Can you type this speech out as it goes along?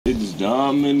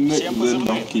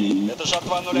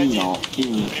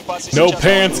No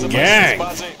Pants Gang!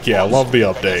 Yeah, I love the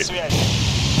update.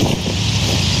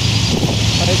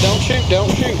 Hey, don't shoot,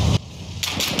 don't shoot.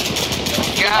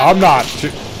 I'm not.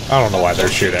 I don't know why they're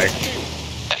shooting.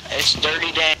 It's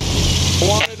dirty Dan. I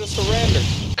wanted to surrender.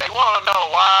 They want to know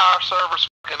why our server's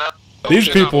fucking up. These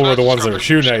people were the ones that were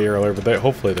shooting at you earlier, but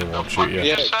hopefully they won't shoot you.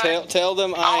 Yeah, tell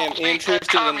them I am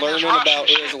interested in learning about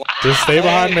Islam. Just stay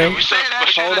behind me.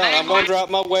 Hold on, I'm gonna drop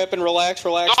my weapon. Relax,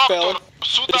 fella.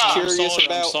 Just curious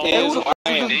about Islam.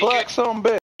 Black some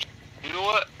bitch. You know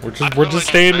what? We're just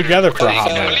staying together for a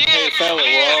hot minute. Hey fella,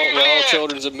 we're all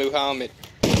children of Muhammad.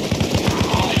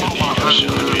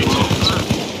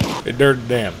 They're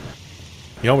damn.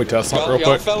 You help me test something real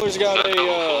quick? Fellas got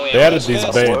a, They added these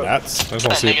bayonets. I just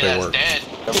want to see if they work.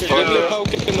 Give me a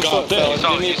poke in the foot, fellas.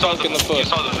 Give me a poke in the foot. You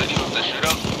saw the video of the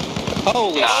shootout?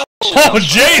 Holy Oh,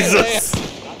 Jesus!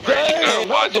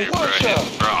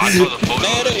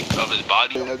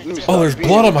 Oh, there's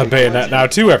blood on my bayonet now,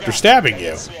 too, after stabbing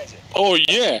you. Oh,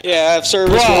 yeah. Yeah, I have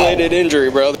service-related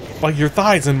injury, brother. Like your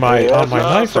thighs on my knife right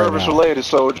now. Service-related,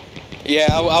 soldier.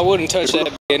 Yeah, I wouldn't touch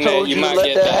that bayonet. You might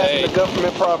get that the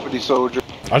government property, soldier.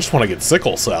 I just want to get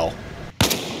sickle cell.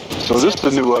 So this is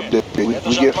the new update.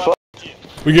 We get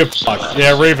fucked. We get fucked.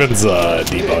 Yeah, Raven's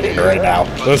debugging right now.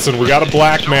 Listen, we got a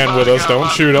black man with us. Don't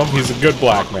shoot him. He's a good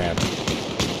black man.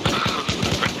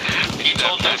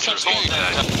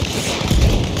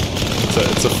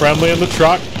 It's a friendly in the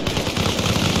truck.